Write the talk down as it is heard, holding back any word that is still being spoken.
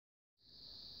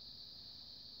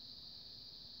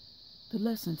The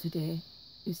lesson today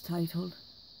is titled,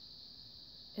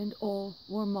 "And all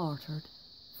were martyred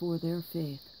for their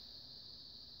faith."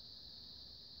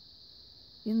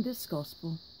 In this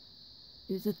Gospel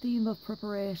is a theme of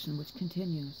preparation which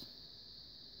continues,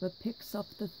 but picks up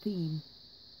the theme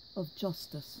of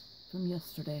justice from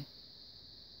yesterday.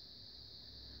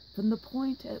 From the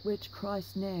point at which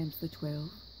Christ names the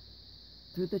 12,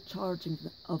 through the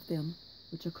charging of them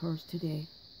which occurs today,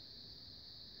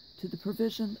 to the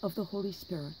provision of the Holy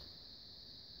Spirit,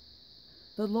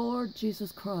 the Lord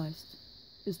Jesus Christ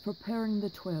is preparing the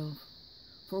 12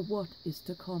 for what is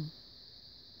to come,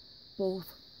 both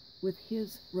with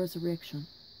his resurrection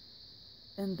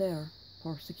and their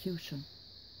persecution.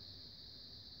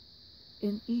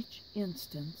 In each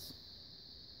instance,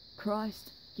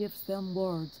 Christ gives them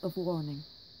words of warning,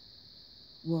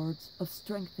 words of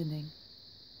strengthening,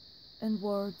 and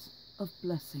words of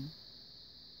blessing.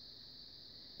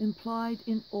 Implied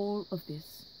in all of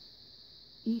this,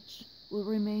 each will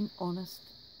remain honest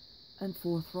and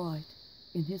forthright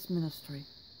in his ministry.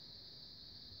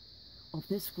 Of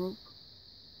this group,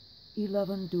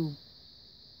 11 do.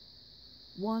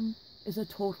 One is a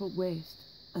total waste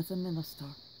as a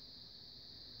minister,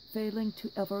 failing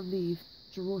to ever leave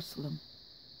Jerusalem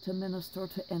to minister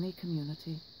to any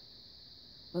community,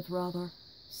 but rather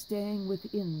staying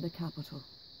within the capital,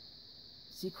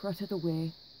 secreted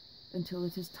away until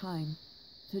it is time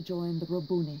to join the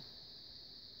Rabboni,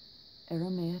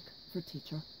 Aramaic for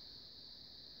teacher,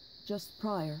 just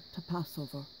prior to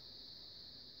Passover,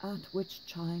 at which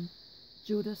time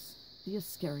Judas the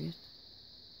Iscariot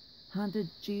handed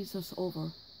Jesus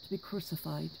over to be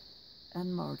crucified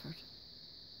and murdered.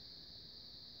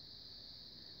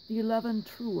 The 11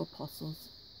 true apostles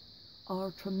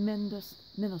are tremendous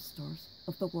ministers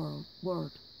of the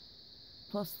word,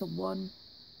 plus the one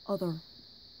other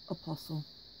apostle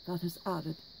that is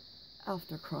added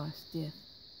after Christ's death.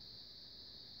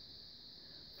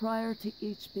 Prior to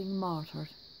each being martyred,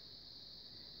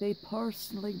 they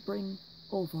personally bring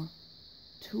over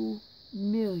 2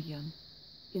 million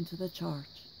into the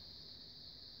church,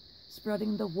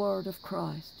 spreading the word of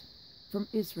Christ from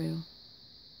Israel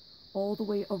all the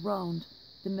way around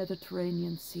the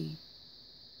Mediterranean Sea,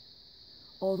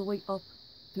 all the way up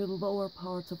through the lower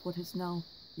parts of what is now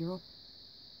Europe,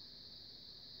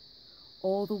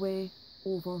 all the way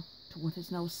over to what is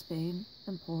now Spain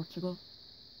and Portugal,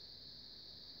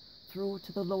 through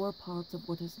to the lower parts of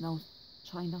what is now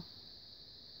China,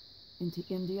 into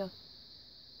India,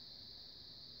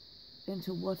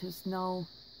 into what is now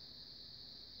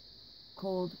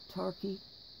called Turkey.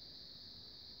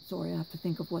 Sorry, I have to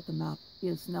think of what the map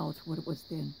is now to what it was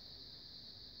then.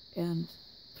 And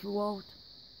throughout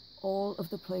all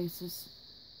of the places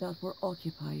that were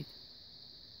occupied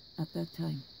at that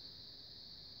time.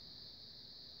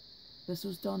 This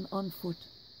was done on foot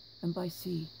and by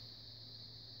sea,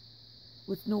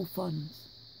 with no funds.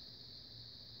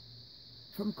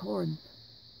 From Corinth,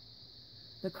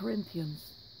 the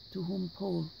Corinthians, to whom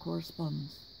Paul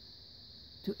corresponds,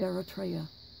 to Eritrea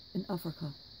in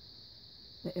Africa,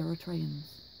 the Eritreans,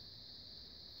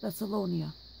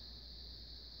 Thessalonia,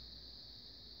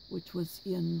 which was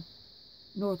in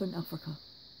northern Africa,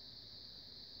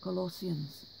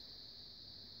 Colossians,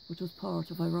 which was part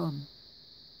of Iran,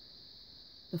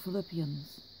 the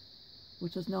Philippians,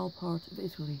 which is now part of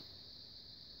Italy,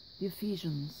 the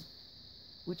Ephesians,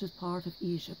 which is part of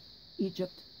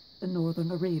Egypt and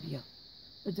northern Arabia,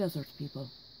 the desert people,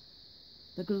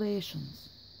 the Galatians,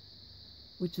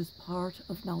 which is part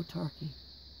of now Turkey,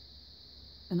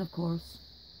 and of course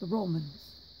the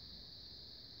Romans,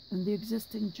 and the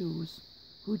existing Jews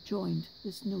who joined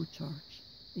this new church,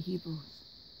 the Hebrews.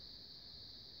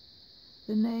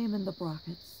 The name in the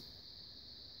brackets,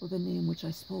 or the name which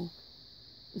I spoke,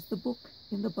 is the book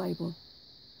in the Bible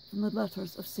from the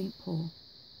letters of St. Paul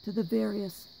to the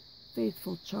various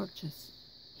faithful churches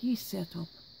he set up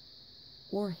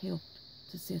or helped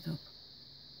to set up,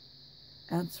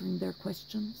 answering their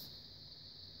questions,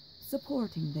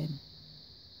 supporting them,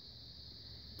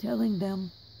 telling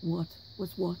them what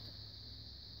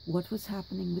was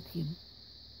happening with him.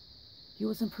 He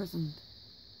was imprisoned,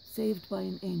 saved by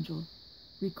an angel,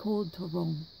 recalled to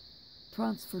Rome,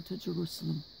 transferred to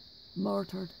Jerusalem,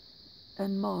 martyred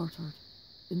and martyred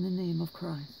in the name of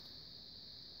Christ.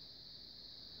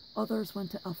 Others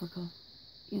went to Africa,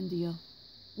 India,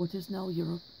 what is now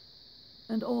Europe,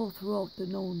 and all throughout the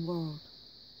known world.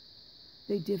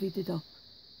 They divvied it up,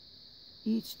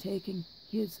 each taking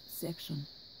his section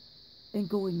and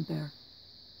going there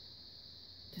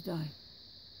to die.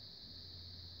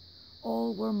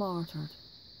 All were martyred,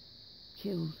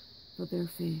 killed for their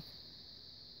faith.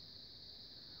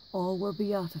 All were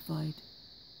beatified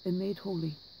and made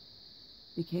holy,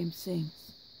 became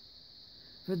saints.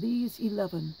 For these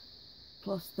 11,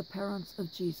 plus the parents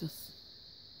of Jesus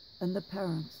and the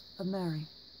parents of Mary,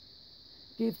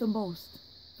 gave the most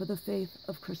for the faith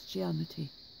of Christianity.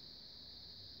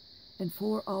 And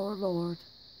for our Lord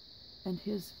and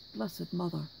his Blessed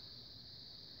Mother,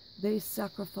 they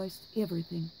sacrificed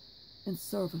everything in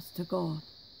service to God,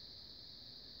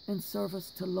 in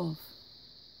service to love,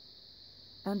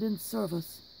 and in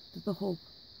service to the hope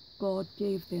God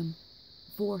gave them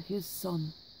for his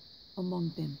Son among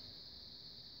them.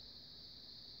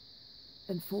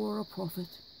 And for a prophet,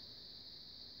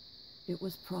 it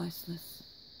was priceless.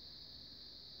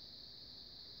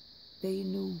 They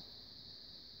knew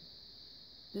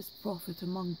this prophet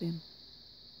among them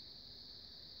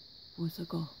was a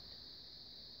God.